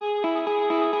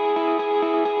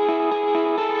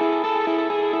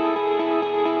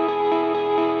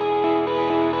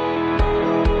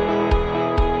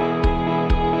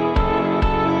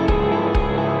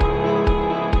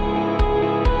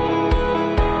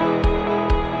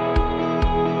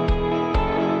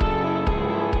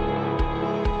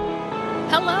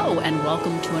and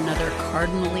welcome to another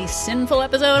cardinally sinful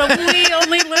episode of We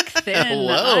Only Look Thin.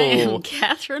 Hello. I am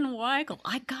Catherine Weigel.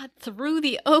 I got through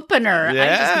the opener. Yeah. I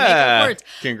just make up words.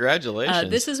 Congratulations.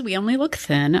 This is We Only Look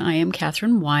Thin. I am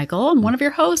Catherine Weigel. I'm one of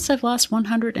your hosts. I've lost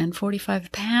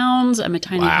 145 pounds. I'm a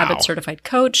Tiny Habit certified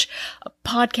coach, a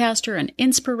podcaster, an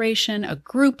inspiration, a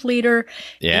group leader.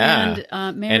 Yeah.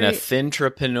 And, and a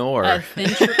thintrepreneur.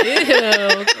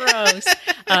 Ew, gross.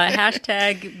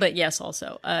 Hashtag, but yes,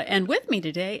 also. And with me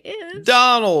today is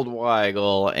Donald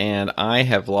Weigel, and I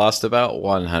have lost about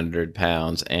 100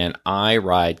 pounds, and I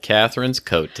ride Catherine's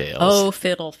coattails. Oh,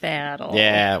 fiddle faddle.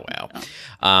 Yeah, well.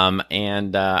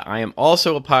 And I am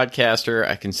also a podcaster,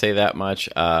 I can say that much,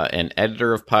 an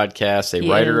editor of podcasts, a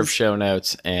writer of show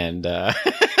notes, and I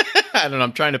don't know,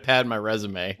 I'm trying to pad my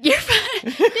resume. You're fine.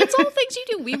 It's all things you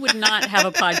do. We would not have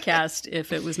a podcast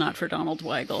if it was not for Donald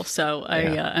Weigel. So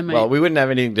I might... Well, we wouldn't have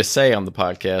anything to say on the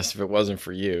podcast if it wasn't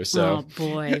for you. So oh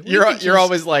boy, you're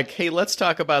always like, hey, let's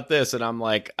talk about this, and I'm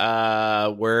like,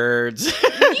 words.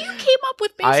 You came up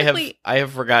with basically. I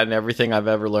have forgotten everything I've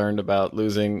ever learned about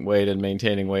losing weight and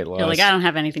maintaining weight loss. You're like, I don't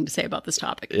have anything to say about this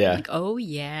topic. Yeah. I'm like, oh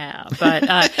yeah,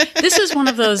 but this is one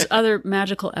of those other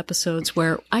magical episodes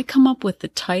where I come up with the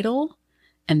title.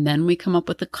 And then we come up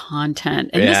with the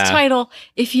content. And this title,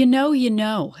 if you know, you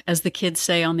know, as the kids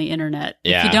say on the internet.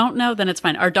 If you don't know, then it's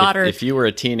fine. Our daughter... If you were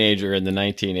a teenager in the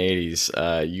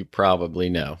 1980s, you probably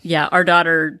know. Yeah, our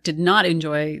daughter did not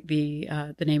enjoy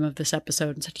the name of this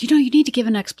episode and said, you need to give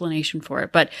an explanation for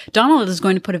it. But Donald is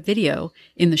going to put a video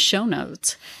in the show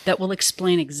notes that will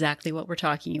explain exactly what we're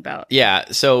talking about. Yeah,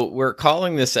 so we're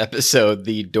calling this episode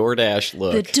the DoorDash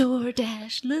Look. The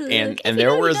DoorDash Look. And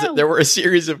there were a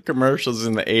series of commercials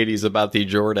in the 80s about the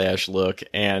DoorDash Look,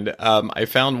 and I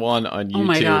found one on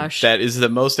YouTube that is the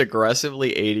most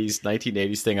aggressively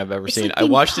 1980s thing I've ever seen. Like I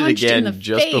watched it again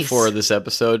just face. before this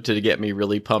episode to get me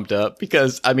really pumped up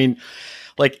because, I mean,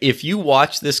 like, if you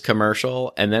watch this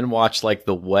commercial and then watch, like,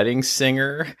 The Wedding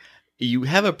Singer, you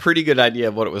have a pretty good idea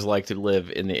of what it was like to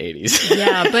live in the 80s.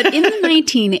 Yeah, but in the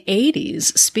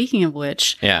 1980s, speaking of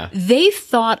which, they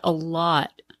thought a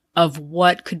lot of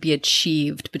what could be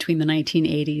achieved between the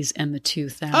 1980s and the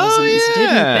 2000s,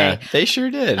 didn't they? They sure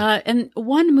did. And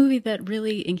one movie that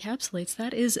really encapsulates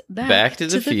that is Back to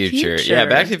the Future. Yeah,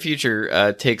 Back to the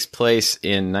Future takes place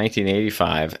in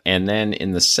 1985, and then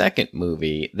in the second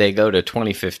movie, they go to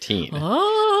 2015.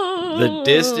 Oh. The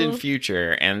distant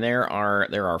future, and there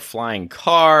are flying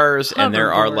cars, and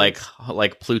there are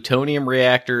like plutonium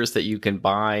reactors that you can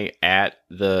buy at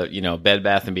the Bed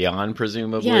Bath and Beyond,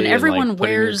 presumably. Yeah, and everyone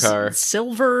wears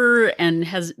silver and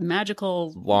has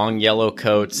magical long yellow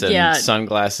coats and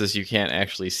sunglasses you can't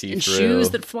actually see and through. Shoes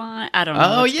that fly. I don't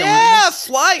know. Oh yeah,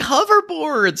 fly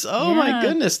hoverboards. Oh my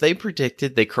goodness, they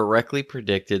correctly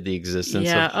predicted the existence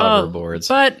of hoverboards.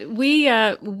 But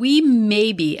we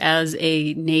maybe as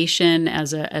a nation,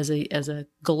 as a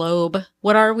globe,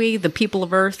 what are we? The people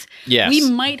of Earth. Yes,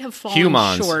 we might have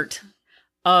fallen short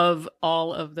of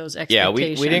all of those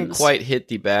expectations. Yeah, we didn't quite hit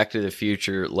the Back to the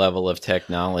Future level of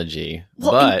technology.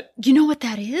 Well, but you know what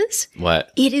that is?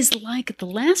 What? It is like the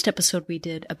last episode we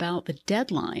did about the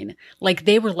deadline. Like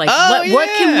they were like, what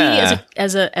can we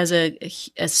as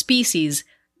a species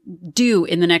do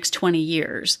in the next 20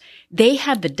 years? They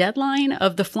had the deadline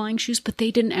of the flying shoes, but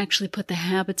they didn't actually put the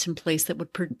habits in place that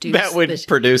would produce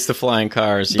produce the flying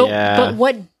cars. But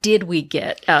what did we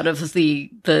get out of the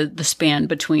span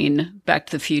between Back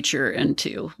to the Future and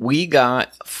 2? We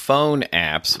got phone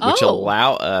apps which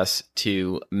allow us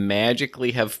to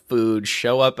magically have food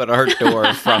show up at our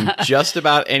door from just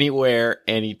about anywhere,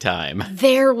 anytime.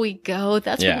 There we go.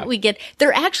 That's what we get.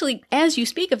 They're actually, as you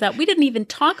speak of that, we didn't even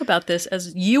talk about this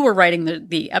as you were writing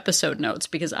the episode notes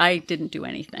because I didn't do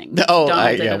anything.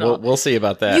 We'll see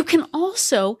about that. You can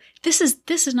also, this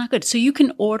is not good. So you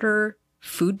can order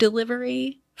food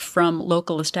delivery from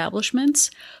local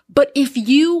establishments, but if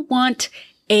you want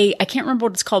I can't remember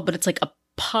what it's called, but it's like a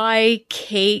pie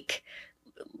cake.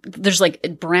 There's like a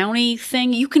brownie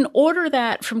thing. You can order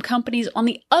that from companies on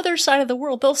the other side of the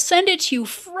world. They'll send it to you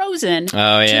frozen.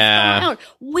 Oh, yeah. Thaw out.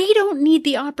 We don't need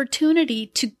the opportunity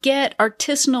to get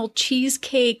artisanal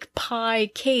cheesecake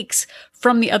pie cakes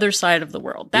from the other side of the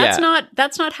world. That's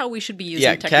not how we should be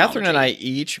using technology. Catherine and I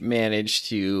each managed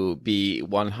to be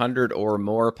 100 or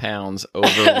more pounds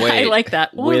overweight. I like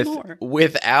that.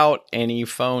 Without any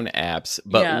phone apps,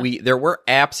 but there were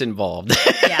apps involved.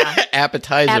 Yeah.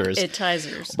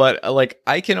 Appetizers. But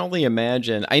I can only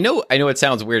imagine. I know it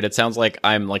sounds weird. It sounds like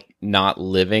I'm not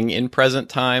living in present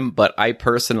time, but I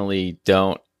personally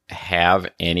don't have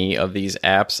any of these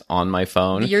apps on my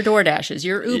phone. Your DoorDashes,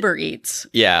 your Uber Eats.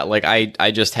 Yeah, like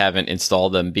I just haven't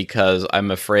installed them because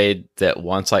I'm afraid that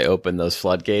once I open those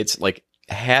floodgates, like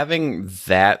having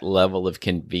that level of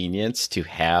convenience to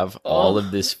have all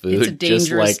of this food it's a dangerous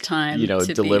just like time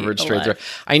to delivered be straight through.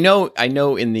 alive. I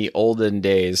know in the olden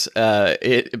days,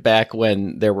 back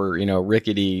when there were,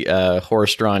 rickety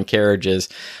horse-drawn carriages,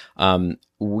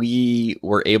 we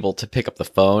were able to pick up the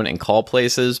phone and call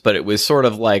places, but it was sort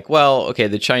of like, well, okay,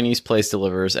 the Chinese place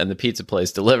delivers and the pizza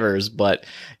place delivers, but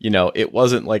it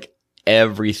wasn't like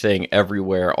everything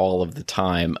everywhere all of the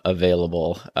time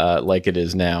available like it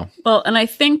is now. Well, and I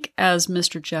think as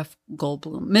Mr. Jeff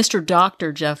Goldblum, Mr.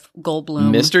 Dr. Jeff Goldblum,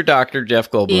 Mr. Dr.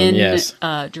 Jeff Goldblum, in yes,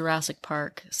 Jurassic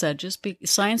Park said,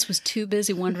 science was too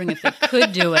busy wondering if they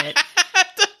could do it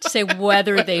to say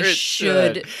whether they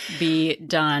should be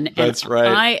done. That's and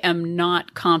right. I am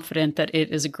not confident that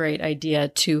it is a great idea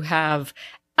to have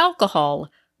alcohol,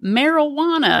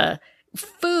 marijuana,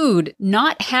 food.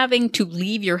 Not having to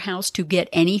leave your house to get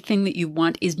anything that you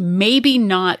want is maybe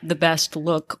not the best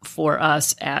look for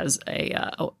us as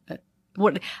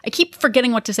what I keep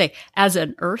forgetting what to say, as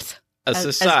an earth.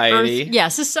 Society.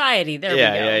 Society. There we go.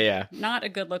 Yeah. Not a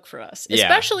good look for us, Yeah.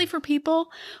 especially for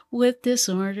people with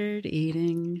disordered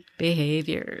eating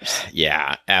behaviors.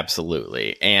 Yeah,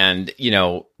 absolutely. And,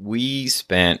 we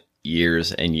spent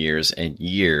years and years and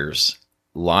years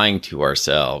lying to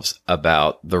ourselves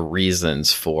about the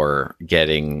reasons for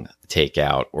getting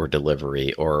takeout or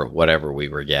delivery or whatever we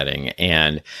were getting.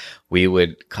 And we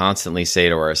would constantly say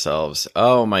to ourselves,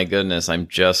 oh my goodness, I'm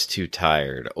just too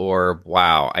tired. Or,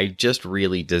 wow, I just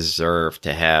really deserve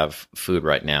to have food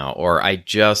right now. Or I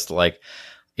just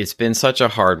it's been such a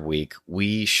hard week.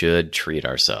 We should treat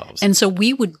ourselves. And so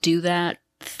we would do that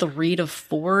 3 to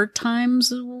 4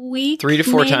 times a week. 3 to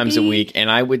 4 maybe? times a week.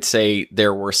 And I would say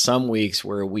there were some weeks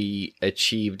where we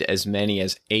achieved as many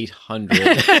as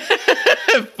 800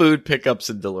 food pickups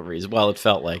and deliveries. Well, it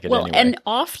felt like it anyway. And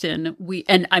often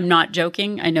and I'm not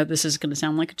joking, I know this is going to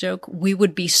sound like a joke, we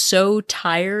would be so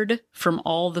tired from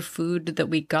all the food that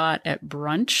we got at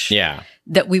brunch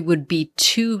that we would be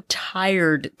too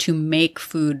tired to make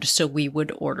food, so we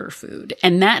would order food.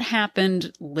 And that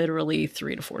happened literally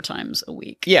 3 to 4 times a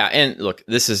week. Yeah, and look,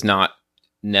 this is not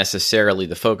necessarily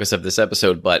the focus of this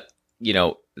episode, but,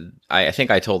 I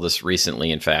think I told this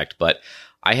recently, in fact, but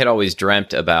I had always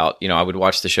dreamt about, I would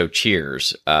watch the show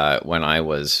Cheers when I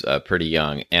was pretty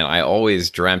young, and I always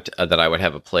dreamt that I would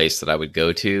have a place that I would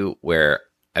go to where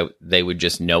they would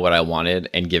just know what I wanted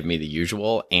and give me the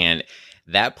usual. And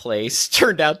that place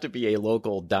turned out to be a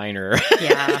local diner.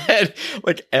 Yeah. And,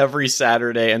 every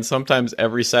Saturday, and sometimes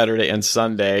every Saturday and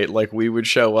Sunday, we would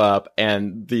show up,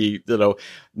 and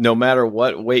no matter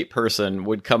what wait person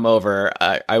would come over,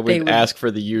 I would ask for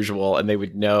the usual, and they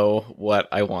would know what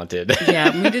I wanted.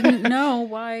 Yeah, we didn't know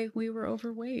why we were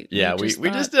overweight. Yeah, we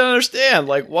just didn't understand,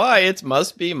 why. It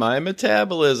must be my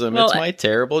metabolism. It's my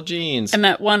terrible genes. And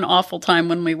that one awful time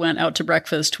when we went out to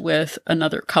breakfast with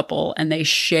another couple, and they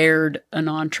shared an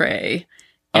entree.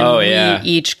 And we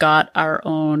each got our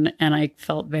own, and I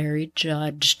felt very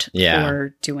judged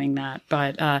for doing that.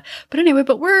 But anyway,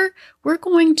 we're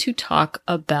going to talk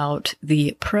about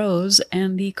the pros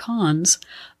and the cons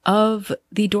of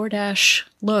the DoorDash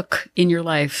look in your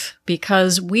life,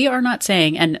 because we are not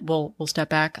saying, and we'll step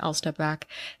back, I'll step back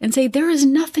and say there is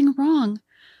nothing wrong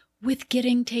with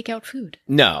getting takeout food.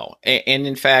 No. And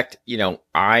in fact,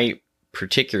 I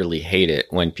particularly hate it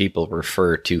when people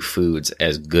refer to foods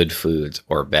as good foods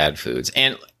or bad foods.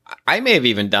 And I may have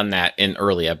even done that in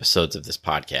early episodes of this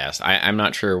podcast. I'm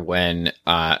not sure when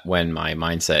my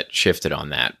mindset shifted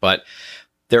on that, but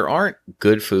there aren't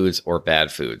good foods or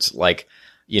bad foods.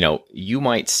 You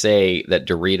might say that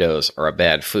Doritos are a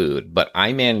bad food, but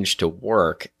I managed to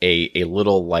work a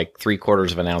little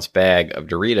 3/4 of an ounce bag of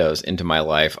Doritos into my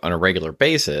life on a regular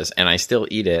basis, and I still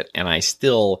eat it, and I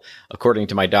still, according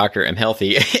to my doctor, am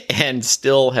healthy and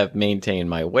still have maintained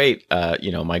my weight,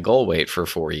 my goal weight for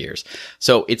 4 years.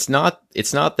 So it's not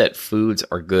that foods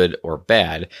are good or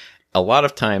bad. A lot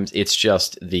of times it's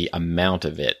just the amount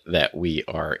of it that we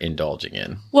are indulging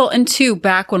in. Well, and two,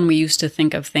 back when we used to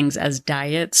think of things as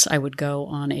diets, I would go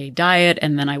on a diet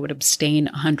and then I would abstain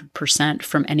 100%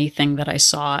 from anything that I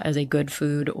saw as a good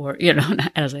food, or,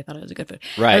 not as I thought it was a good food.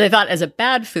 Right. As I thought as a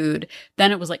bad food.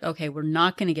 Then it was like, okay, we're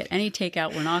not going to get any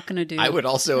takeout. We're not going to do. I would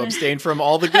also abstain from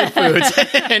all the good foods.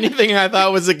 Anything I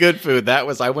thought was a good food.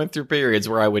 I went through periods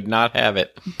where I would not have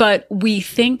it. But we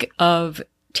think of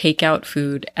takeout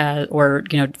food or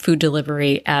food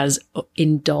delivery as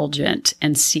indulgent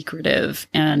and secretive.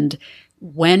 And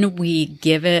when we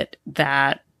give it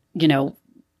that,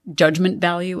 judgment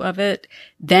value of it,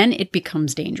 then it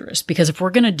becomes dangerous. Because if we're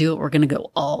going to do it, we're going to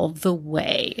go all the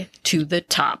way to the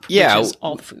top, which is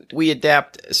all the food. We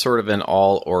adapt sort of an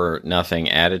all or nothing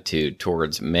attitude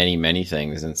towards many, many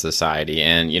things in society.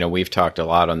 And, we've talked a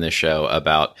lot on this show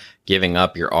about giving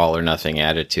up your all or nothing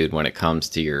attitude when it comes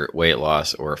to your weight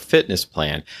loss or fitness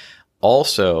plan.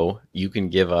 Also, you can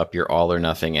give up your all or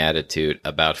nothing attitude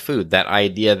about food. That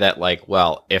idea that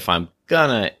if I'm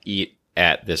gonna eat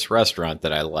at this restaurant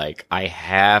that I like, I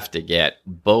have to get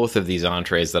both of these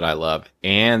entrees that I love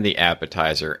and the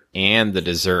appetizer and the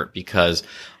dessert because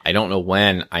I don't know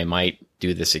when I might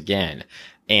do this again.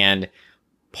 And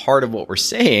part of what we're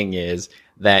saying is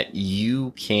that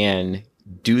you can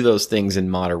do those things in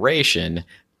moderation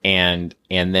and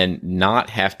then not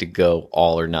have to go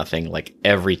all or nothing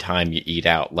every time you eat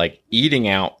out. Eating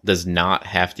out does not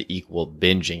have to equal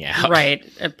binging out. Right.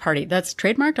 A party. That's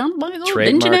trademark Donald Weigel.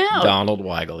 Trademark binging out. Donald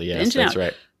Weigel. Yes, binging that's out.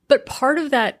 right. But part of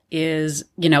that is,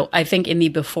 I think in the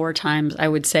before times, I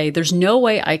would say there's no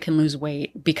way I can lose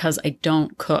weight because I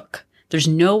don't cook. There's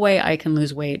no way I can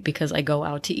lose weight because I go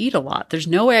out to eat a lot. There's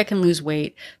no way I can lose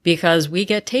weight because we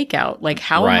get takeout.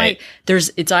 How am I?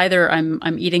 It's either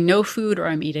I'm eating no food or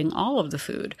I'm eating all of the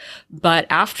food. But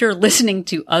after listening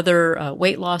to other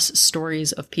weight loss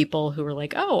stories of people who are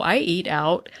like, oh, I eat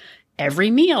out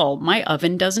every meal. My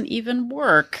oven doesn't even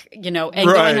work, and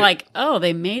going oh,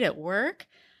 they made it work.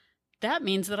 That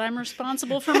means that I'm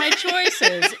responsible for my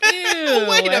choices. Ew.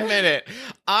 Wait a minute.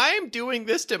 I'm doing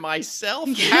this to myself?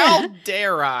 How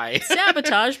dare I?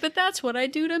 Sabotage, but that's what I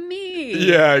do to me.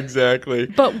 Yeah, exactly.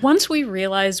 But once we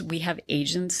realize we have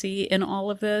agency in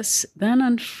all of this,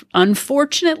 then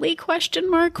unfortunately,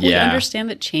 we understand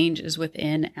that change is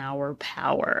within our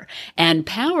power. And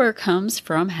power comes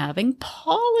from having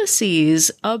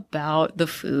policies about the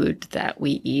food that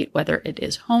we eat, whether it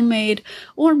is homemade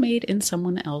or made in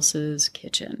someone else's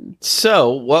kitchen.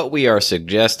 So what we are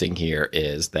suggesting here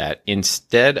is that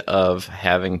instead of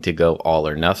having to go all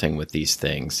or nothing with these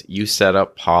things, you set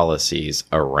up policies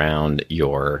around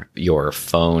your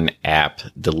phone app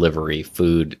delivery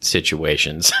food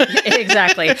situations.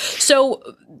 Exactly. So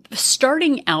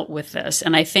starting out with this,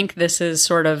 and I think this is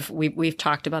sort of, we've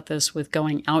talked about this with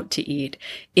going out to eat,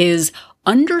 is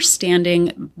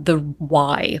understanding the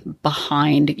why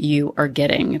behind you are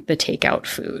getting the takeout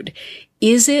food.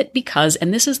 Is it because,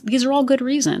 and these are all good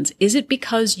reasons, is it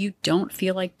because you don't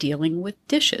feel like dealing with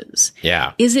dishes?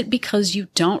 Yeah. Is it because you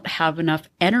don't have enough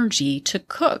energy to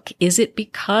cook? Is it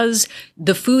because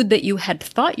the food that you had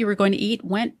thought you were going to eat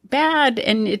went bad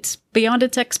and it's beyond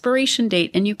its expiration date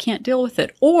and you can't deal with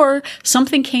it? Or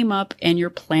something came up and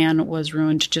your plan was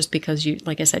ruined just because you,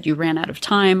 like I said, you ran out of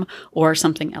time or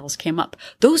something else came up.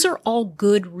 Those are all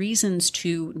good reasons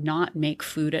to not make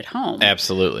food at home.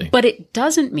 Absolutely. But it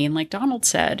doesn't mean, like Donald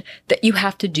said, that you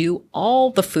have to do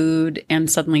all the food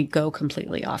and suddenly go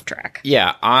completely off track.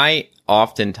 Yeah, I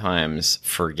oftentimes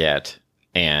forget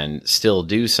and still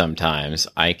do sometimes.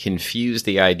 I confuse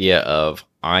the idea of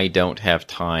I don't have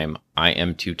time, I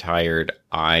am too tired,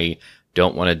 I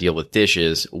don't want to deal with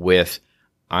dishes with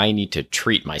I need to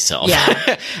treat myself.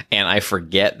 Yeah. And I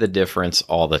forget the difference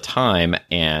all the time.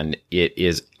 And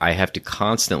I have to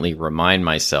constantly remind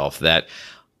myself that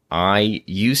I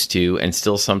used to, and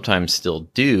sometimes still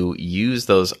do, use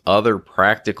those other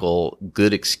practical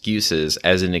good excuses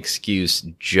as an excuse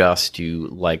just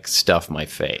to stuff my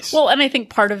face. Well, and I think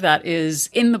part of that is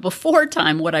in the before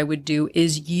time, what I would do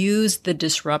is use the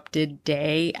disrupted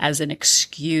day as an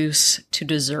excuse to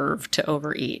deserve to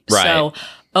overeat. Right. So,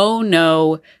 oh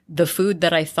no, the food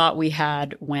that I thought we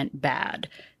had went bad.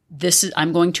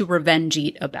 I'm going to revenge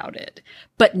eat about it.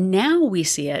 But now we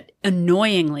see it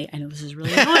annoyingly. I know this is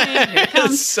really annoying. Here it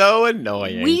comes. It's so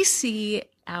annoying. We see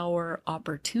our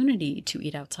opportunity to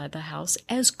eat outside the house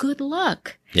as good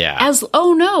luck. Yeah. As,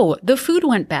 oh no, the food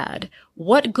went bad.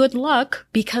 What good luck,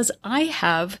 because I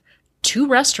have 2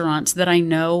 restaurants that I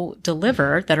know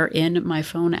deliver that are in my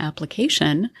phone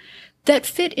application that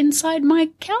fit inside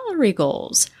my calorie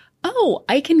goals. Oh,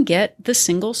 I can get the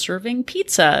single serving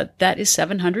pizza that is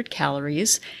 700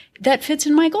 calories that fits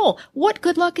in my goal. What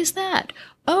good luck is that?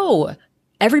 Oh,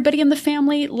 everybody in the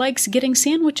family likes getting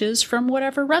sandwiches from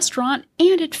whatever restaurant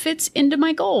and it fits into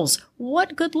my goals.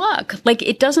 What good luck.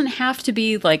 It doesn't have to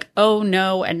be oh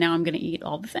no, and now I'm going to eat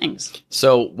all the things.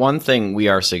 So one thing we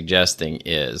are suggesting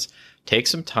is take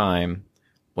some time,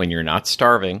 when you're not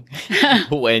starving,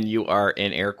 when you are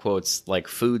in air quotes like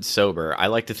food sober, I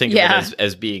like to think of it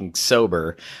as being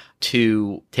sober,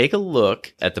 to take a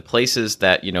look at the places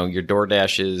that, you know, your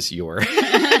DoorDashes, your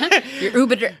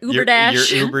Uber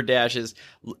Dash. Your Uber Dashes.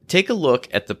 Take a look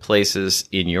at the places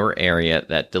in your area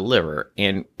that deliver,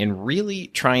 and really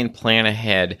try and plan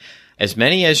ahead as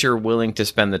many as you're willing to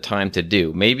spend the time to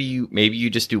do. Maybe you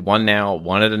just do one now,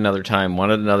 one at another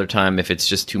time if it's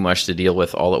just too much to deal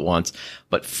with all at once.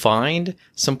 But find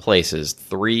some places,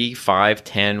 3, 5,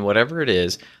 10, whatever it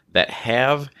is, that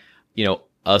have, you know,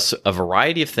 a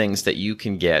variety of things that you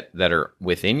can get that are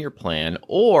within your plan,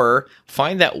 or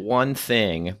find that one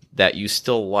thing that you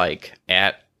still like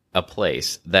at a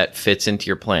place that fits into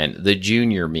your plan. The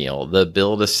junior meal, the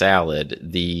build a salad,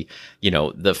 the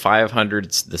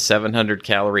 500, the 700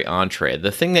 calorie entree,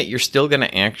 the thing that you're still going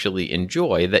to actually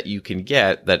enjoy, that you can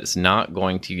get, that is not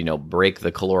going to, you know, break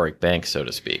the caloric bank, so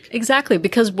to speak. Exactly.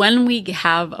 Because when we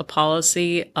have a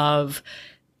policy of,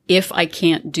 if I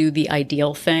can't do the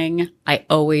ideal thing, I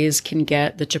always can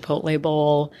get the Chipotle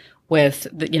bowl with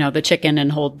the chicken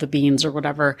and hold the beans or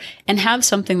whatever, and have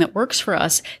something that works for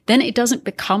us, then it doesn't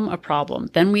become a problem.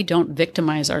 Then we don't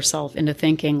victimize ourselves into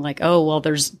thinking like, oh, well,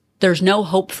 there's no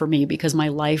hope for me because my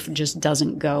life just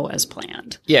doesn't go as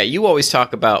planned. Yeah, you always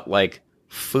talk about like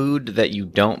food that you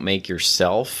don't make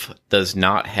yourself does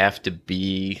not have to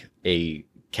be a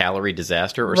calorie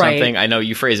disaster or something. I know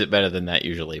you phrase it better than that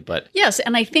usually, but yes.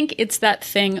 And I think it's that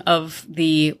thing of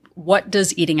what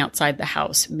does eating outside the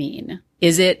house mean?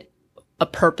 Is it a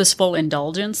purposeful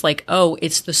indulgence? Like, oh,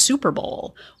 it's the Super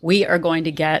Bowl. We are going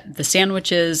to get the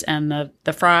sandwiches and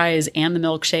the fries and the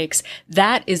milkshakes.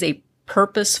 That is a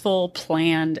purposeful,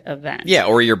 planned event. Yeah,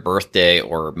 or your birthday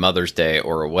or Mother's Day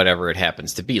or whatever it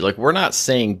happens to be. Like, we're not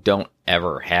saying don't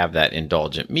ever have that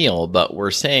indulgent meal, but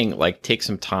we're saying like take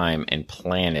some time and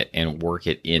plan it and work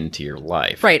it into your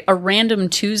life. Right. A random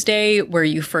Tuesday where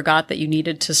you forgot that you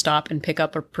needed to stop and pick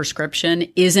up a prescription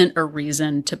isn't a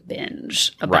reason to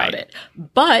binge about it.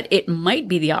 But it might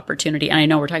be the opportunity, and I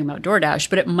know we're talking about DoorDash,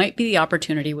 but it might be the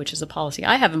opportunity, which is a policy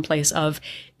I have in place, of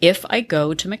if I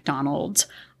go to McDonald's,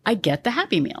 I get the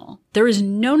Happy Meal. There is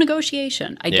no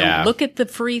negotiation. I don't look at the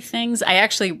free things.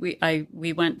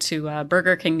 We went to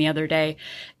Burger King the other day,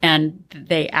 and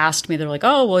they asked me, they're like,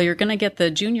 oh, well, you're going to get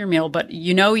the junior meal, but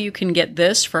you can get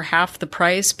this for half the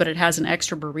price, but it has an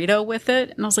extra burrito with it.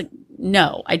 And I was like,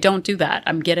 no, I don't do that.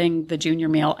 I'm getting the junior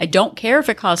meal. I don't care if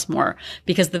it costs more,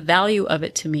 because the value of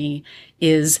it to me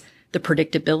is the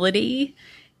predictability,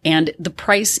 and the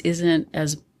price isn't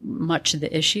as much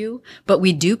the issue, but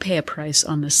we do pay a price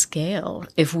on the scale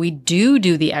if we do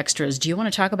the extras. Do you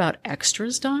want to talk about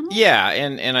extras, Donald? Yeah,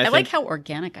 and I think, like how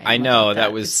organic I am. I know that.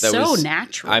 that was so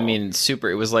natural. I mean, super.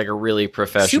 It was like a really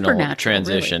professional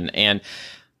transition. Really.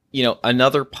 And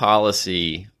another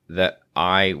policy that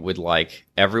I would like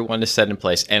everyone to set in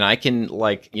place, and I can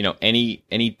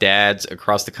any dads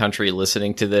across the country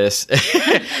listening to this,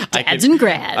 dads and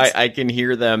grads, I can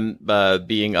hear them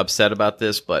being upset about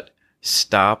this, but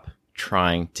stop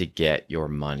trying to get your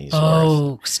money's worth.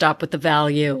 Oh, stop with the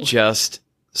value. Just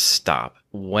stop.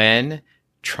 When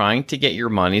trying to get your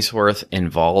money's worth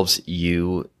involves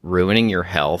you ruining your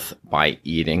health by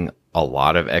eating a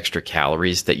lot of extra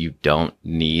calories that you don't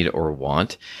need or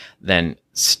want, then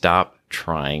stop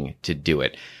trying to do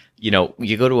it.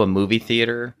 You go to a movie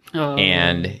theater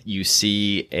and you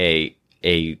see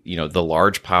the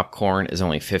large popcorn is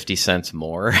only 50 cents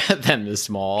more than the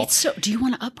small. Do you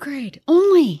want to upgrade?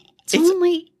 Only.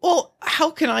 Well,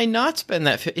 how can I not spend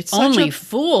that? It's only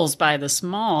fools buy the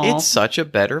small. It's such a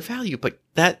better value, but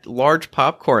that large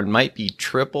popcorn might be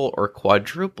triple or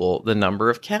quadruple the number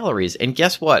of calories. And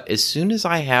guess what? As soon as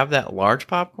I have that large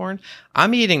popcorn,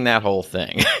 I'm eating that whole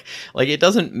thing. Like, it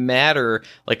doesn't matter.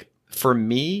 Like, for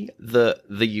me, the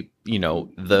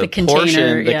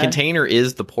portion, the container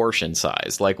is the portion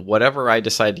size. Like, whatever I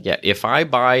decide to get. If I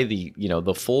buy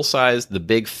the full size, the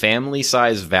big family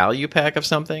size value pack of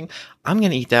something, I'm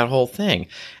going to eat that whole thing.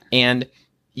 And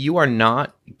you are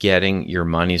not getting your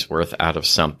money's worth out of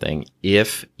something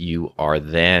if you are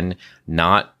then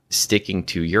not sticking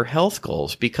to your health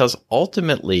goals, because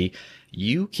ultimately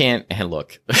you can't, and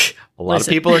look, a lot of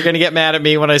people are going to get mad at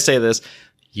me when I say this.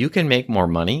 You can make more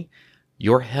money.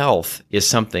 Your health is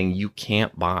something you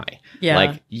can't buy. Yeah.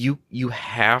 Like, you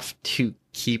have to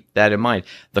keep that in mind.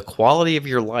 The quality of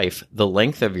your life, the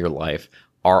length of your life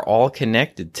are all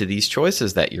connected to these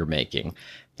choices that you're making.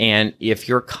 And if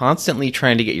you're constantly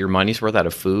trying to get your money's worth out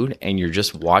of food and you're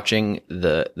just watching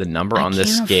the number on the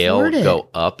scale go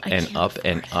up and up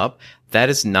and up, that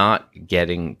is not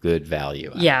getting good value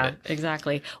out of it.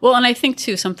 Exactly. Well, and I think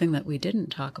too, something that we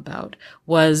didn't talk about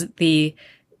was the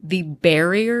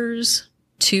barriers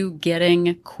to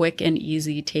getting quick and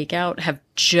easy takeout have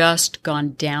just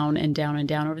gone down and down and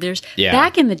down over the years. Yeah.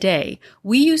 Back in the day,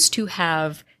 we used to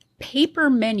have paper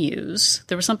menus.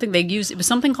 There was something they used. It was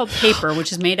something called paper,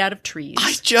 which is made out of trees.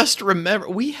 I just remember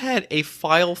we had a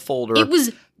file folder. It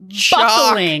was chock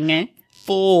buckling.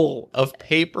 full of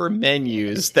paper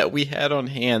menus that we had on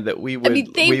hand that we would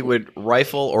we would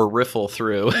rifle or riffle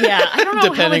through. Yeah, I don't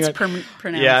know how it's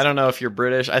pronounced. Yeah, I don't know if you're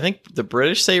British. I think the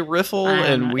British say riffle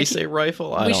and we say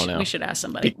rifle. I don't know. We should ask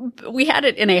somebody. We had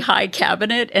it in a high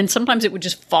cabinet, and sometimes it would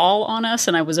just fall on us,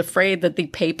 and I was afraid that the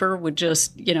paper would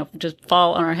just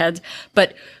fall on our heads.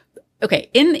 But okay,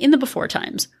 in the before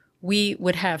times, we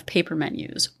would have paper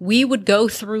menus. We would go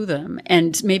through them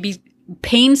and maybe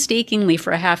painstakingly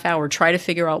for a half hour try to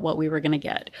figure out what we were going to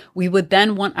get. We would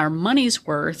then want our money's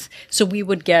worth. So we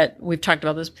would get, we've talked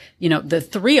about this, the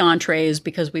 3 entrees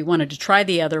because we wanted to try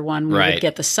the other one. We would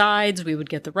get the sides, we would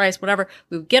get the rice, whatever.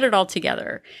 We would get it all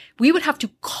together. We would have to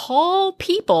call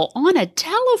people on a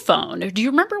telephone. Do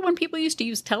you remember when people used to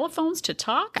use telephones to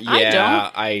talk?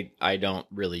 Yeah, I don't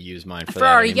really use mine for that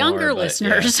our anymore, younger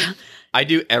listeners. Yeah. I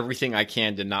do everything I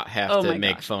can to not have to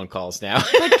make phone calls now.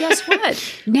 But guess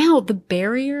what? Now, the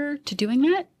barrier to doing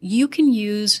that, we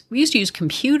used to use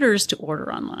computers to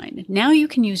order online. Now you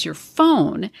can use your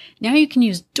phone. Now you can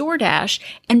use DoorDash.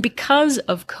 And because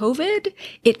of COVID,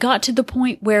 it got to the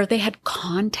point where they had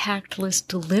contactless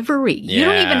delivery. Yeah. You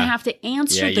don't even have to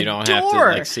answer the door. You don't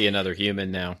have to see another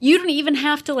human now. You don't even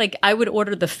have to I would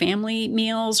order the family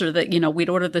meals or we'd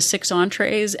order the 6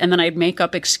 entrees and then I'd make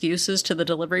up excuses to the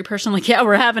delivery person yeah,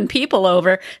 we're having people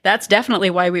over. That's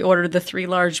definitely why we ordered the 3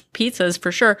 large pizzas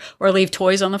for sure. Or leave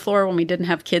toys on the floor when we didn't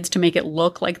have kids to make it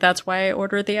look like that's why I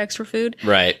ordered the extra food.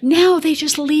 Right. Now they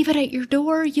just leave it at your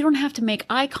door. You don't have to make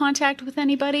eye contact with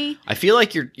anybody. I feel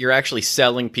like you're actually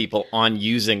selling people on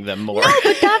using them more. No,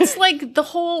 but that's the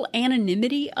whole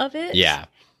anonymity of it. Yeah.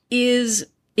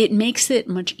 It makes it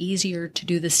much easier to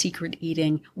do the secret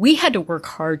eating. We had to work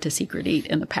hard to secret eat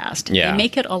in the past. Yeah. They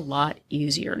make it a lot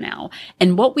easier now.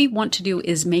 And what we want to do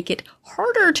is make it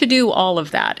harder to do all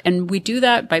of that. And we do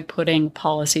that by putting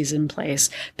policies in place.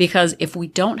 Because if we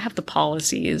don't have the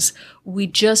policies, we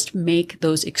just make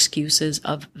those excuses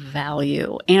of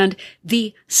value and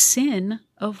the sin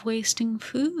of wasting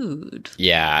food.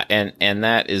 Yeah, and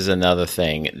that is another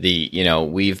thing.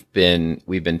 We've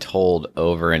been told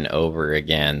over and over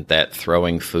again that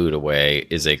throwing food away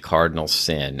is a cardinal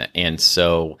sin. And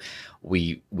so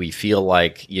we feel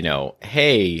like,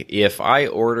 hey, if I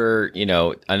order,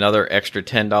 another extra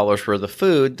 $10 worth of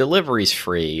food, delivery's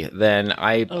free, then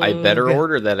I better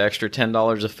order that extra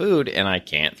 $10 of food and I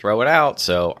can't throw it out,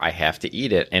 so I have to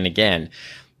eat it. And again,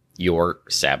 you're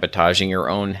sabotaging your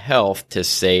own health to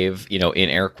save, in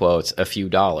air quotes, a few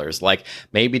dollars. Like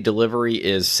maybe delivery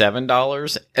is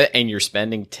 $7 and you're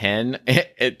spending $10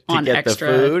 to get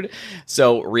extra. The food.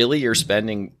 So really you're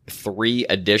spending $3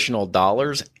 additional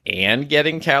and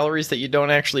getting calories that you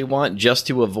don't actually want just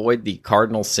to avoid the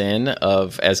cardinal sin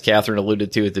of, as Catherine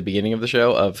alluded to at the beginning of the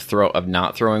show, of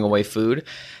not throwing away food.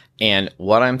 And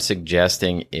what I'm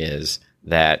suggesting is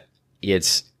that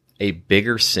it's a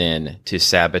bigger sin to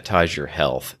sabotage your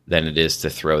health than it is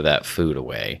to throw that food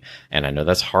away. And I know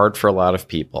that's hard for a lot of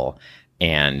people.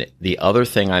 And the other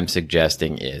thing I'm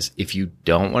suggesting is if you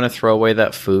don't want to throw away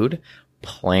that food,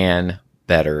 plan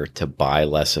better to buy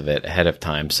less of it ahead of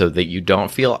time so that you don't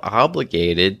feel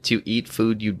obligated to eat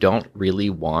food you don't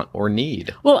really want or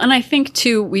need. Well, and I think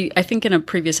too, I think in a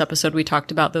previous episode, we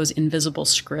talked about those invisible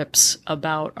scripts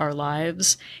about our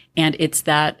lives. And it's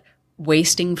that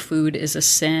wasting food is a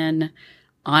sin.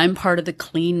 I'm part of the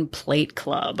Clean Plate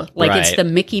Club. It's the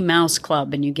Mickey Mouse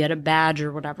Club and you get a badge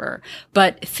or whatever.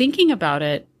 But thinking about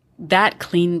it, that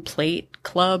Clean Plate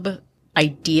Club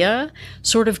idea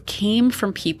sort of came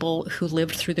from people who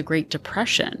lived through the Great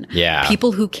Depression. Yeah.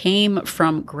 People who came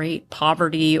from great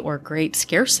poverty or great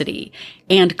scarcity.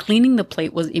 And cleaning the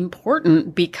plate was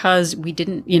important because you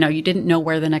didn't know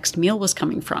where the next meal was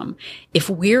coming from. If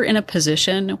we're in a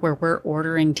position where we're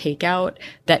ordering takeout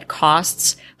that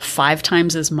costs 5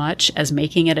 times as much as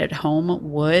making it at home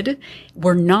would,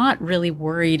 we're not really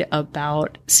worried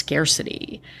about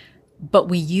scarcity. But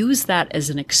we use that as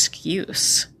an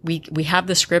excuse. We have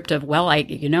the script of, well,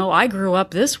 I grew up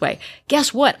this way.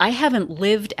 Guess what? I haven't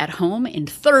lived at home in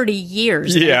 30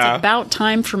 years. Yeah. It's about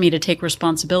time for me to take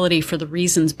responsibility for the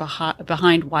reasons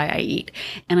behind why I eat.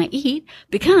 And I eat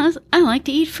because I like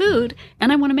to eat food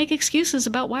and I want to make excuses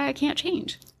about why I can't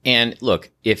change. And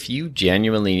look, if you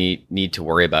genuinely need to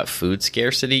worry about food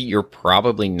scarcity, you're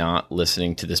probably not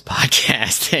listening to this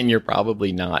podcast, and you're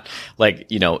probably not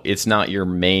it's not your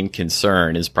main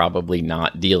concern is probably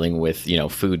not dealing with,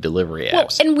 food delivery apps. Well,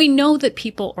 and we know that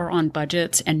people are on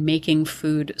budgets, and making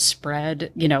food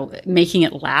spread, making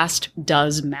it last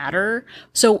does matter.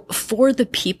 So for the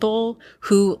people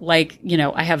who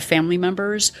I have family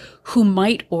members who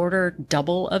might order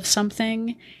double of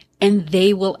something, and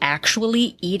they will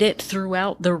actually eat it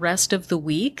throughout the rest of the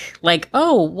week.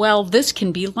 Oh, well, this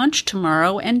can be lunch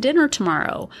tomorrow and dinner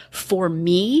tomorrow. For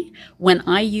me, when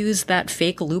I use that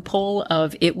fake loophole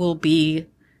of it will be,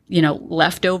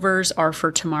 leftovers are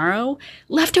for tomorrow,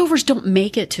 leftovers don't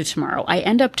make it to tomorrow. I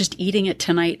end up just eating it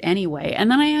tonight anyway. And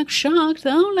then I act shocked.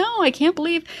 Oh no, I can't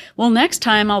believe. Well, next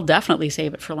time I'll definitely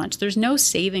save it for lunch. There's no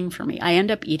saving for me. I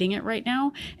end up eating it right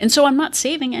now. And so I'm not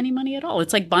saving any money at all.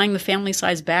 It's like buying the family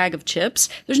size bag of chips.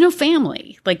 There's no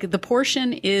family. The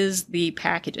portion is the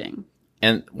packaging.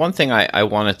 And one thing I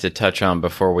wanted to touch on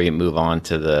before we move on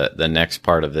to the next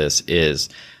part of this is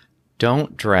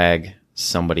don't drag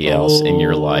somebody else in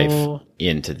your life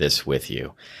into this with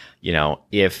you.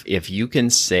 If you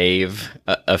can save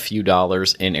a few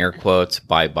dollars in air quotes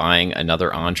by buying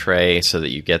another entree so that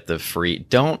you get the free,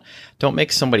 don't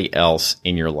make somebody else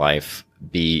in your life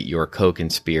be your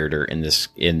co-conspirator in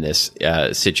this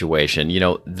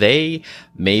situation. They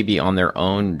may be on their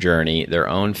own journey, their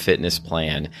own fitness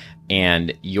plan,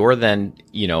 and you're then,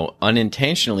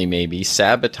 unintentionally maybe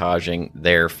sabotaging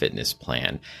their fitness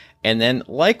plan. And then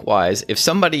likewise, if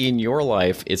somebody in your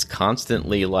life is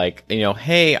constantly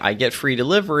hey, I get free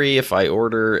delivery if I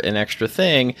order an extra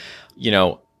thing,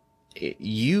 you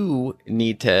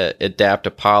need to adapt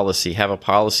a policy, have a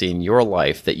policy in your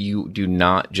life that you do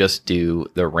not just do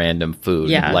the random food.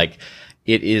 Yeah.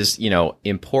 It is,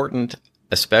 important,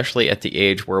 especially at the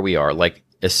age where we are,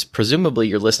 presumably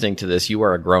you're listening to this, you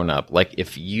are a grown up.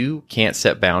 If you can't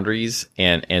set boundaries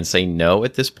and say no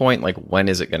at this point, when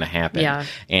is it going to happen? Yeah.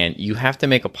 And you have to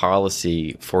make a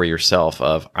policy for yourself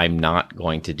of, I'm not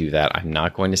going to do that. I'm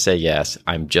not going to say yes.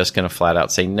 I'm just going to flat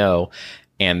out say no.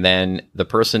 And then the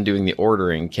person doing the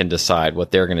ordering can decide what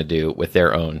they're going to do with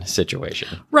their own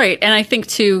situation. Right. And I think,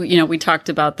 too, we talked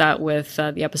about that with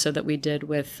the episode that we did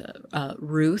with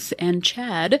Ruth and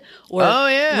Chad, or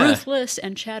Ruthless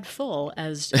and Chad Full,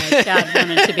 as Chad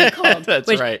wanted to be called.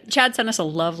 That's right. Chad sent us a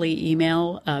lovely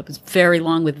email. It was very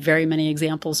long with very many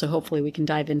examples, so hopefully we can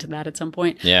dive into that at some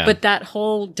point. Yeah. But that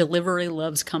whole delivery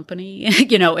loves company,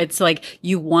 it's like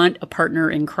you want a partner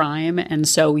in crime, and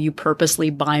so you purposely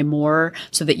buy more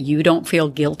so that you don't feel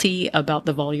guilty about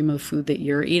the volume of food that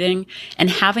you're eating. And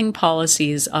having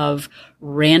policies of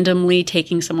randomly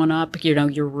taking someone up,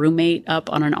 your roommate up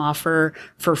on an offer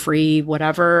for free,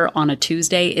 whatever, on a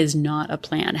Tuesday is not a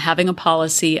plan. Having a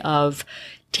policy of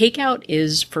takeout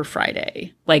is for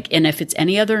Friday. And if it's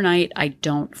any other night, I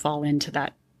don't fall into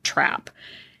that trap.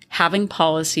 Having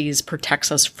policies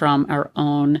protects us from our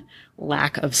own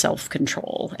lack of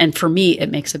self-control. And for me,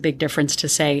 it makes a big difference to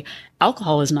say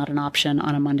alcohol is not an option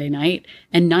on a Monday night,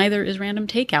 and neither is random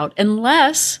takeout,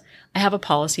 unless I have a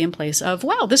policy in place of,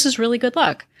 wow, this is really good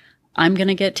luck. I'm going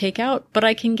to get takeout, but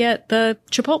I can get the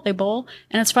Chipotle bowl,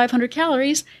 and it's 500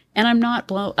 calories, and I'm not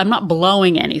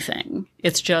blowing anything.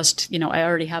 It's just, I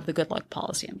already have the good luck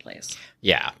policy in place.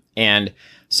 Yeah. And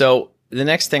so the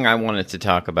next thing I wanted to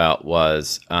talk about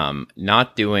was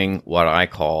not doing what I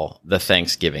call the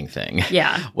Thanksgiving thing.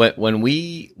 Yeah. When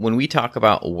we talk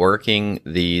about working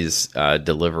these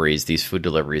deliveries, these food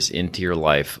deliveries into your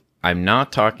life, I'm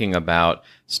not talking about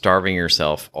starving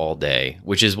yourself all day,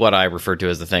 which is what I refer to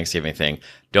as the Thanksgiving thing.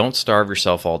 Don't starve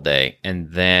yourself all day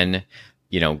and then,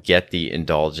 get the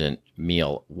indulgent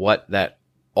meal. What that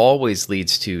always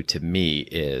leads to me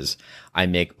is I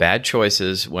make bad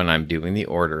choices when I'm doing the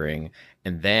ordering,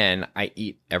 and then I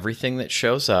eat everything that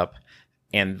shows up.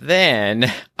 And then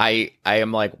I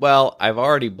am like, well, I've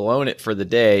already blown it for the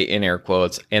day, in air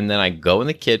quotes. And then I go in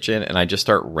the kitchen and I just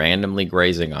start randomly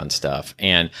grazing on stuff.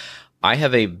 And I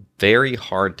have a very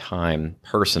hard time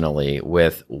personally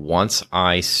with, once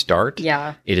I start,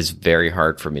 it is very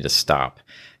hard for me to stop.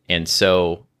 And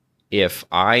so if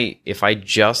I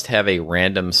just have a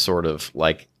random sort of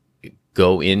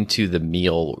go into the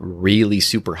meal really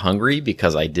super hungry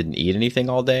because I didn't eat anything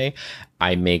all day,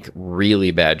 I make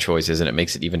really bad choices, and it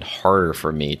makes it even harder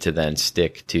for me to then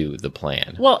stick to the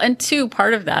plan. Well, and two,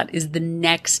 part of that is the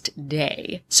next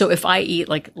day. So if I eat,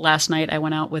 like last night, I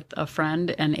went out with a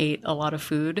friend and ate a lot of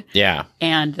food. Yeah.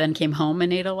 And then came home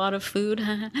and ate a lot of food.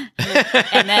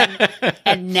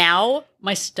 and now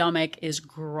my stomach is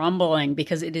grumbling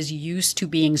because it is used to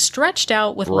being stretched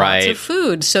out with lots of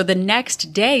food. So the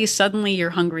next day, suddenly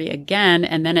you're hungry again.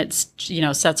 And then it's,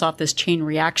 sets off this chain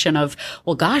reaction of,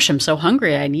 well, gosh, I'm so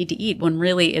hungry. I need to eat, when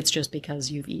really it's just because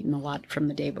you've eaten a lot from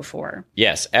the day before.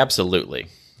 Yes, absolutely.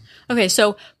 Okay,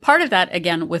 so part of that,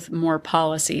 again, with more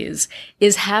policies,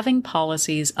 is having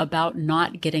policies about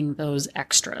not getting those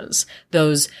extras,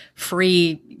 those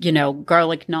free,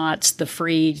 garlic knots, the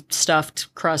free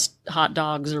stuffed crust hot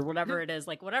dogs, or whatever it is,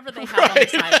 like whatever they have on the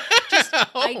side.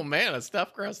 Just, man, a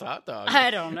stuffed crust hot dog.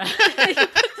 I don't know.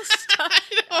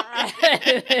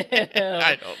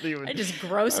 I don't even. I just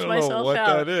grossed myself out.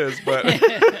 I don't know what that is,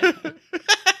 but.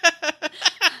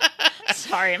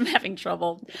 Sorry, I'm having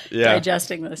trouble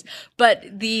digesting this.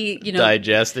 But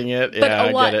digesting it. Yeah,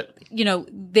 I get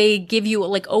it. They give you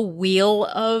like a wheel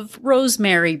of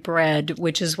rosemary bread,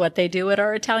 which is what they do at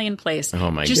our Italian place.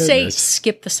 Oh my Just goodness. say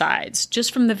skip the sides.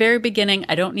 Just from the very beginning,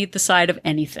 I don't need the side of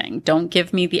anything. Don't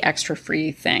give me the extra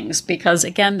free things, because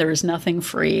again, there is nothing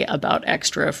free about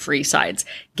extra free sides.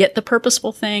 Get the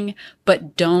purposeful thing,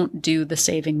 but don't do the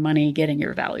saving money, getting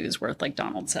your values worth, like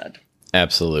Donald said.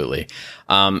 Absolutely.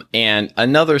 And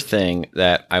another thing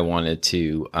that I wanted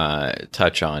to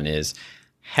touch on is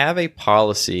have a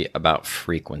policy about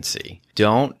frequency.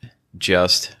 Don't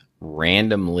just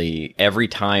randomly, every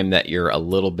time that you're a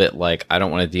little bit like, I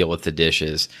don't want to deal with the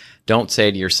dishes, don't say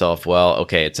to yourself, well,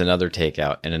 okay, it's another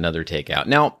takeout and another takeout.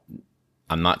 Now,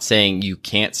 I'm not saying you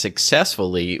can't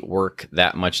successfully work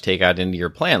that much takeout into your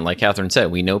plan. Like Catherine said,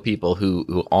 we know people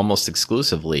who almost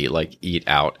exclusively like eat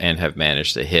out and have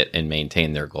managed to hit and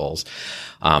maintain their goals.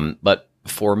 But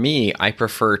for me, I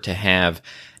prefer to have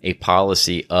a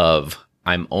policy of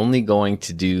I'm only going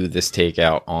to do this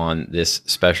takeout on this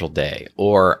special day,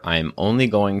 or I'm only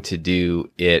going to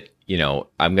do it,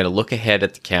 I'm going to look ahead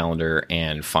at the calendar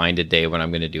and find a day when I'm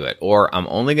going to do it, or I'm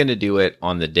only going to do it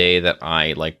on the day that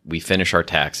we finish our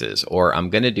taxes, or I'm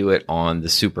going to do it on the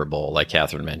Super Bowl, like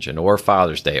Catherine mentioned, or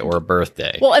Father's Day, or a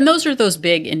birthday. Well, and those are those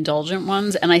big indulgent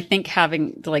ones. And I think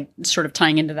having sort of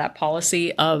tying into that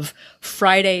policy of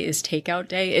Friday is takeout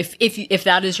day, if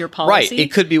that is your policy. Right.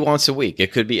 It could be once a week.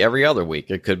 It could be every other week.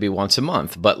 It could be once a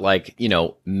month. But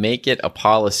make it a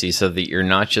policy so that you're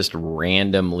not just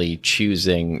randomly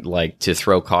choosing to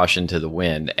throw caution to the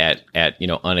wind at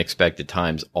unexpected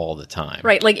times all the time.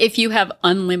 Right. Like if you have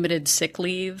unlimited sick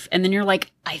leave and then you're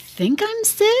like, I think I'm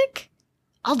sick,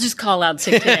 I'll just call out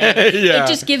sick today. Yeah. It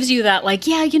just gives you that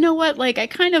you know what? I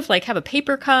kind of have a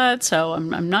paper cut, so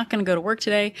I'm not going to go to work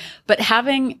today. But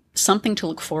having something to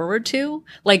look forward to,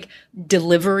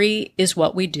 delivery is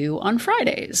what we do on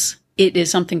Fridays. It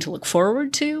is something to look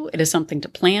forward to. It is something to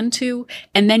plan to.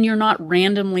 And then you're not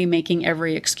randomly making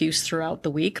every excuse throughout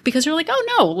the week because you're like, oh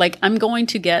no, I'm going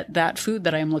to get that food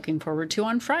that I'm looking forward to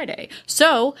on Friday.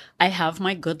 So I have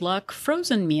my good luck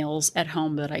frozen meals at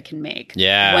home that I can make.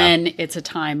 Yeah. When it's a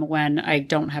time when I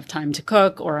don't have time to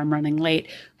cook or I'm running late,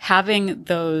 having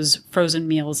those frozen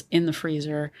meals in the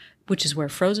freezer, which is where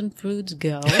frozen foods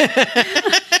go.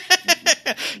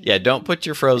 Yeah, don't put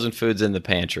your frozen foods in the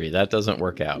pantry. That doesn't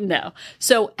work out. No.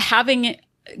 So having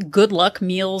good luck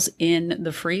meals in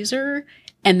the freezer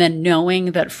and then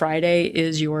knowing that Friday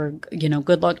is your,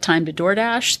 good luck time to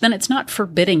DoorDash, then it's not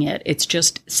forbidding it. It's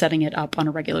just setting it up on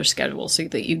a regular schedule so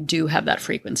that you do have that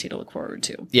frequency to look forward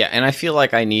to. Yeah, and I feel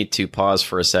like I need to pause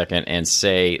for a second and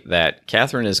say that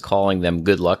Catherine is calling them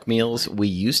good luck meals. We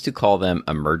used to call them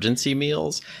emergency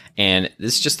meals. And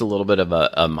this is just a little bit of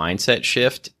a mindset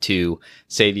shift to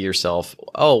say to yourself,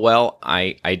 oh, well,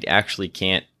 I actually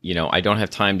can't, I don't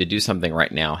have time to do something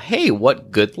right now. Hey,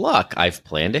 what good luck. I've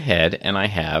planned ahead and I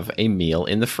have a meal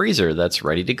in the freezer that's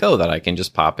ready to go that I can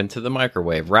just pop into the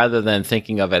microwave rather than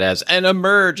thinking of it as an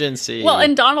emergency. Well,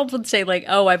 and Donald would say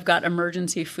oh, I've got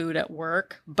emergency food at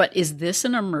work, but is this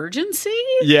an emergency?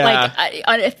 Yeah.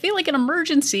 I feel like an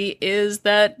emergency is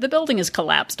that the building is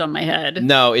collapsed on my head.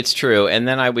 No, it's true. And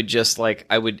then I would just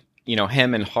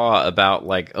hem and haw about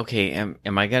okay,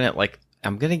 am I going to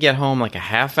I'm going to get home a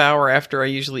half hour after I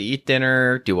usually eat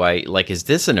dinner. Do I is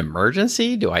this an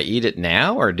emergency? Do I eat it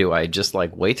now or do I just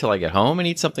wait till I get home and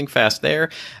eat something fast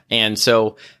there? And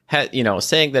so,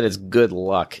 saying that it's good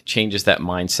luck changes that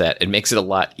mindset. It makes it a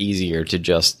lot easier to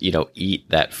just, eat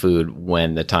that food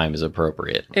when the time is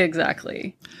appropriate.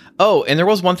 Exactly. Oh, and there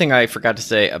was one thing I forgot to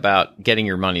say about getting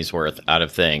your money's worth out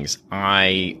of things.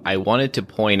 I wanted to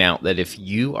point out that if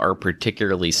you are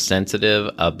particularly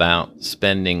sensitive about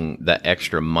spending the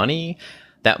extra money,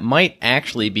 that might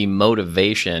actually be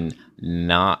motivation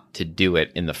not to do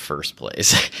it in the first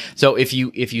place. So if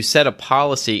you set a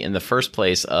policy in the first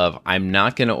place of I'm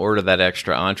not going to order that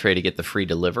extra entree to get the free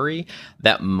delivery,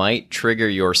 that might trigger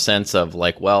your sense of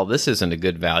like, well, this isn't a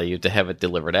good value to have it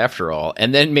delivered after all,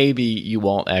 and then maybe you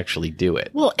won't actually do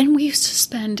it. Well, and we used to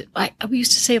spend, we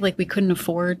used to say like we couldn't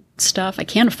afford stuff. I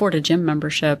can't afford a gym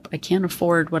membership. I can't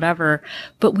afford whatever,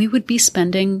 but we would be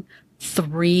spending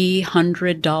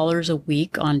 $300 a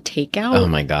week on takeout. Oh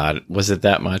my God. Was it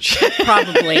that much?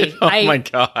 Probably. Oh my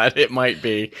God. It might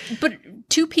be. But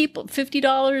two people,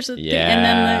 $50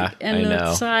 and then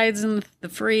the sides and the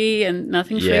free and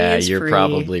nothing free is free. Yeah, you're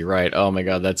probably right. Oh my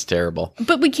God. That's terrible.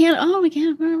 But we can't. I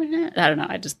don't know.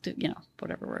 I just,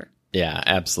 whatever we're. Yeah,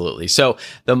 absolutely. So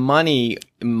the money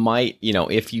might,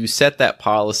 if you set that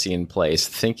policy in place,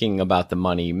 thinking about the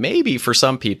money, maybe for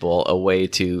some people, a way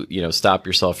to, stop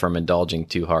yourself from indulging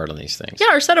too hard on these things.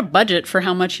 Yeah, or set a budget for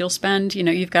how much you'll spend.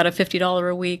 You've got a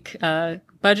 $50 a week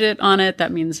budget on it.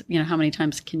 That means, how many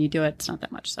times can you do it? It's not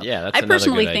that much. So yeah, that's I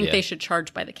personally good think idea. they should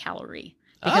charge by the calorie.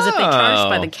 Because if they charge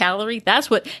by the calorie,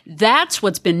 that's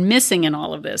what's been missing in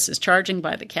all of this is charging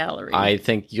by the calorie. I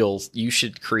think you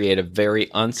should create a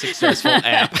very unsuccessful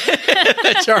app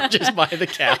that charges by the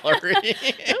calorie.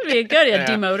 That would be a good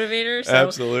demotivator. So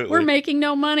absolutely. We're making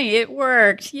no money. It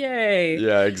worked. Yay.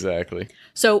 Yeah, exactly.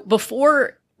 So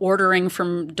before ordering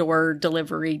from Door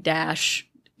Delivery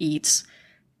Eats,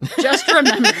 just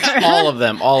remember all of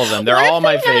them. They're all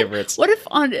my favorites. What if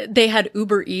they had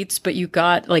Uber Eats, but you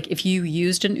got if you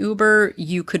used an Uber,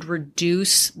 you could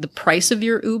reduce the price of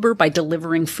your Uber by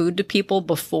delivering food to people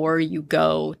before you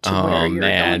go to where you're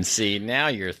going. See, now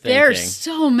you're thinking. There's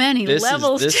so many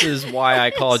levels. This is why I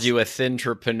called you a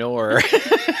thintrepreneur.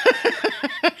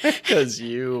 Because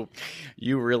you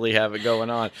really have it going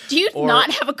on. Do you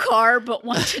not have a car but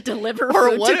want to deliver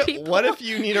food to people? What if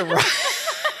you need a ride?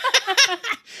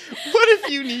 What if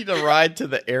you need a ride to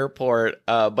the airport,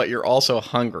 but you're also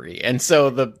hungry? And so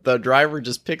the driver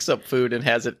just picks up food and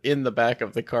has it in the back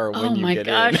of the car when you get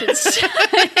in. Oh my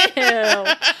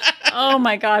gosh, oh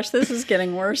my gosh, this is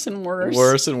getting worse and worse.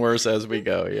 Worse and worse as we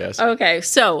go, yes. Okay,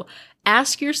 so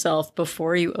ask yourself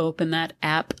before you open that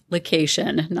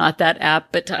application, not that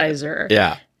appetizer.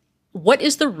 Yeah. What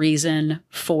is the reason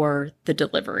for the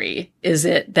delivery? Is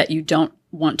it that you don't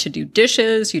want to do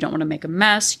dishes, you don't want to make a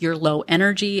mess, you're low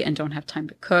energy and don't have time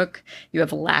to cook, you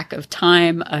have a lack of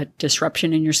time, a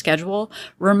disruption in your schedule?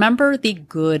 Remember the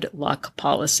good luck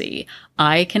policy.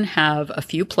 I can have a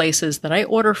few places that I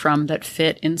order from that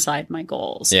fit inside my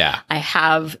goals. Yeah. I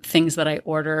have things that I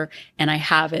order and I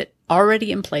have it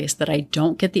already in place that I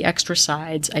don't get the extra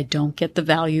sides, I don't get the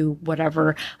value,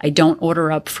 whatever. I don't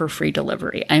order up for free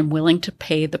delivery. I'm willing to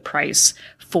pay the price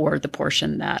for the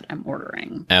portion that I'm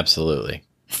ordering. Absolutely.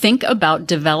 Think about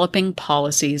developing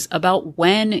policies about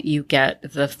when you get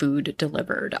the food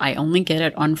delivered. I only get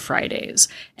it on Fridays.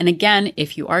 And again,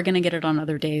 if you are going to get it on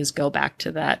other days, go back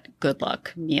to that good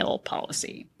luck meal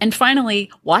policy. And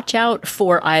finally, watch out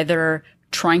for either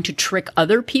trying to trick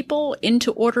other people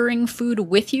into ordering food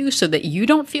with you so that you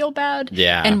don't feel bad.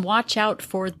 Yeah. And watch out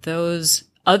for those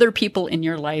other people in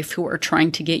your life who are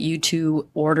trying to get you to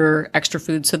order extra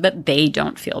food so that they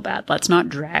don't feel bad. Let's not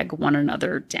drag one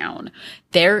another down.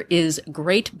 There is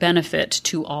great benefit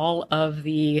to all of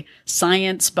the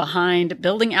science behind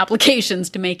building applications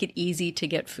to make it easy to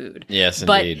get food. Yes,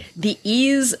 but indeed. The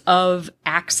ease of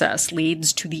access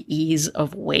leads to the ease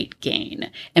of weight gain.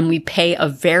 And we pay a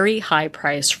very high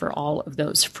price for all of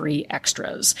those free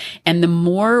extras. And the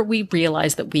more we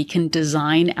realize that we can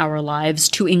design our lives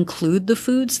to include the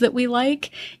foods that we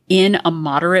like in a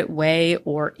moderate way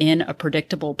or in a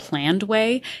predictable, planned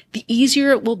way, the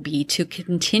easier it will be to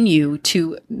continue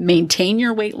to maintain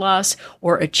your weight loss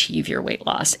or achieve your weight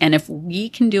loss. And if we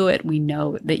can do it, we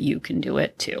know that you can do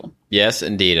it too. Yes,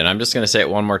 indeed. And I'm just going to say it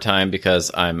one more time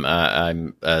because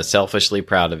I'm selfishly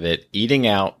proud of it. Eating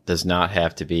out does not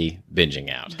have to be binging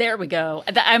out. There we go.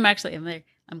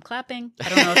 I'm clapping. I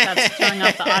don't know if that's throwing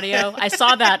off the audio. I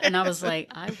saw that and I was like,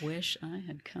 I wish I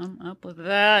had come up with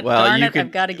that. Well, darn it,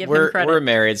 I've got to give him credit. We're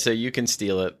married, so you can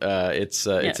steal it. It's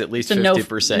at least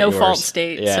 50% no yours. fault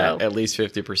state. Yeah, so. at least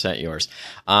 50% yours.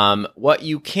 What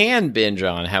you can binge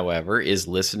on, however, is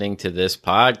listening to this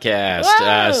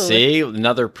podcast. See,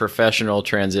 another professional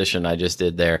transition I just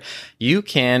did there. You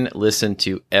can listen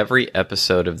to every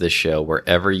episode of this show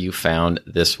wherever you found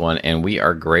this one, and we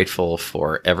are grateful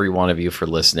for every one of you for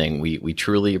listening. We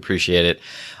truly appreciate it.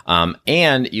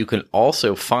 And you can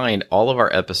also find all of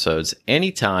our episodes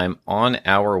anytime on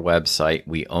our website,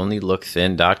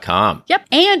 weonlylookthin.com. Yep.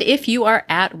 And if you are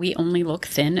at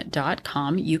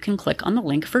weonlylookthin.com, you can click on the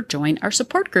link for Join Our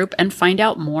Support Group and find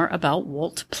out more about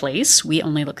Wolt Place, We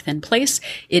Only Look Thin Place.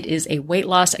 It is a weight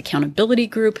loss accountability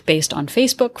group based on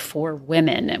Facebook for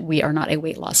women. We are not a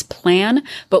weight loss plan,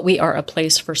 but we are a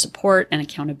place for support and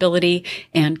accountability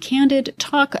and candid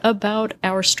talk about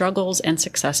our struggles and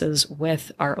successes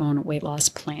with our own weight loss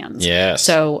plans. Yes.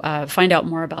 So find out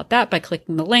more about that by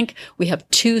clicking the link. We have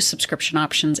 2 subscription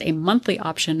options, a monthly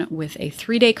option with a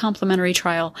 3-day complimentary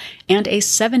trial and a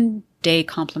 7-day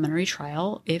complimentary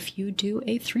trial if you do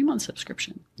a 3-month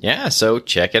subscription. Yeah, so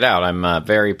check it out. I'm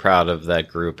very proud of that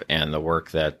group and the work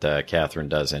that Catherine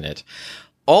does in it.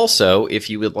 Also, if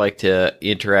you would like to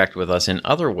interact with us in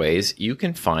other ways, you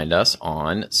can find us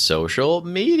on social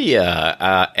media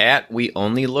at We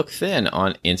Only Look Thin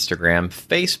on Instagram,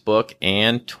 Facebook,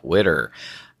 and Twitter.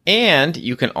 And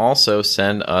you can also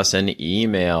send us an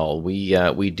email.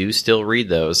 We do still read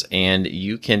those, and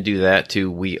you can do that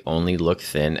to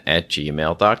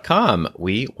weonlylookthin@gmail.com.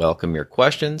 We welcome your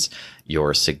questions,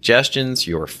 your suggestions,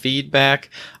 your feedback.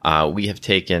 We have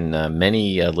taken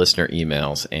many listener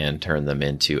emails and turned them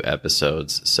into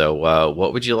episodes. So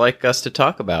what would you like us to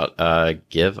talk about?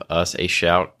 Give us a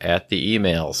shout at the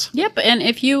emails. Yep. And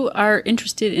if you are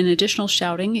interested in additional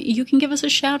shouting, you can give us a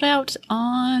shout out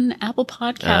on Apple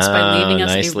Podcasts by leaving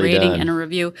us a rating and a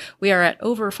review. We are at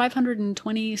over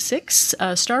 526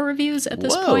 star reviews at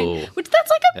this point, which that's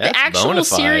like an actual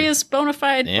serious bona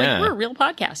fide, like we're a real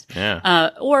podcast. Yeah.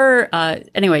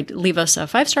 Anyway, leave us a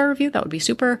 5-star review. That would be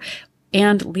super.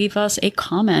 And leave us a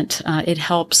comment. It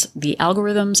helps the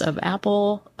algorithms of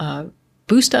Apple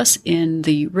boost us in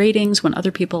the ratings when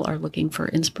other people are looking for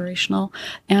inspirational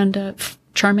and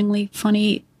charmingly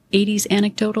funny 80s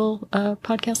anecdotal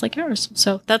podcasts like ours.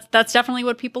 So that's definitely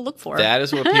what people look for. That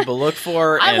is what people look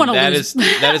for. And that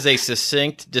is a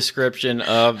succinct description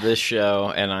of this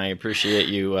show. And I appreciate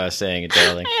you saying it,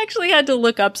 darling. I actually had to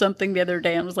look up something the other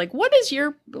day and was like, what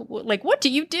do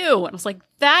you do? And I was like,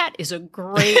 that is a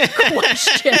great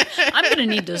question. I'm going to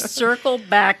need to circle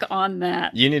back on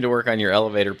that. You need to work on your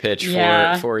elevator pitch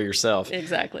for yourself.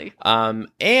 Exactly. And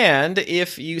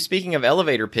speaking of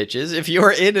elevator pitches, if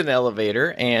you're in an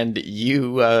elevator and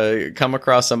you come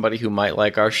across somebody who might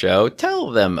like our show, tell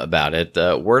them about it.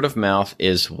 Word of mouth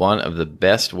is one of the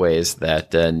best ways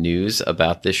that news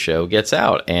about this show gets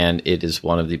out. And it is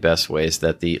one of the best ways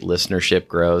that the listenership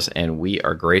grows. And we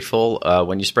are grateful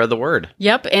when you spread the word.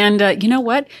 Yep. And you know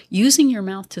what? Using your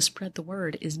mouth to spread the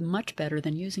word is much better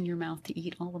than using your mouth to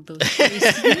eat all of those free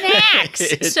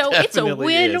snacks. So it's a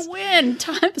win-win.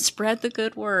 Time to spread the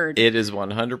good word. It is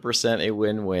 100% a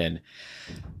win-win.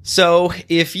 So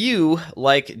if you,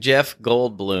 like Jeff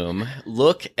Goldblum,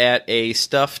 look at a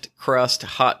stuffed crust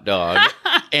hot dog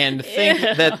and think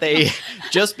that they,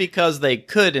 just because they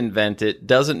could invent it,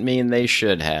 doesn't mean they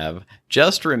should have,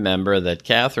 just remember that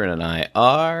Catherine and I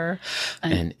are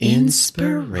an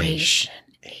inspiration.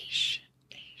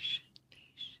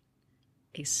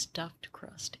 A stuffed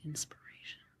crust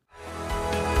inspiration.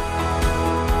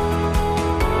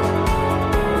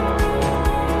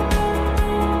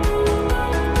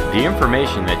 The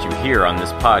information that you hear on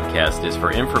this podcast is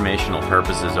for informational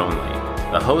purposes only.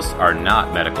 The hosts are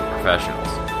not medical professionals.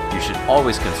 You should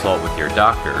always consult with your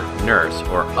doctor, nurse,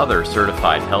 or other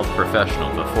certified health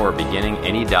professional before beginning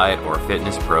any diet or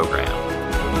fitness program.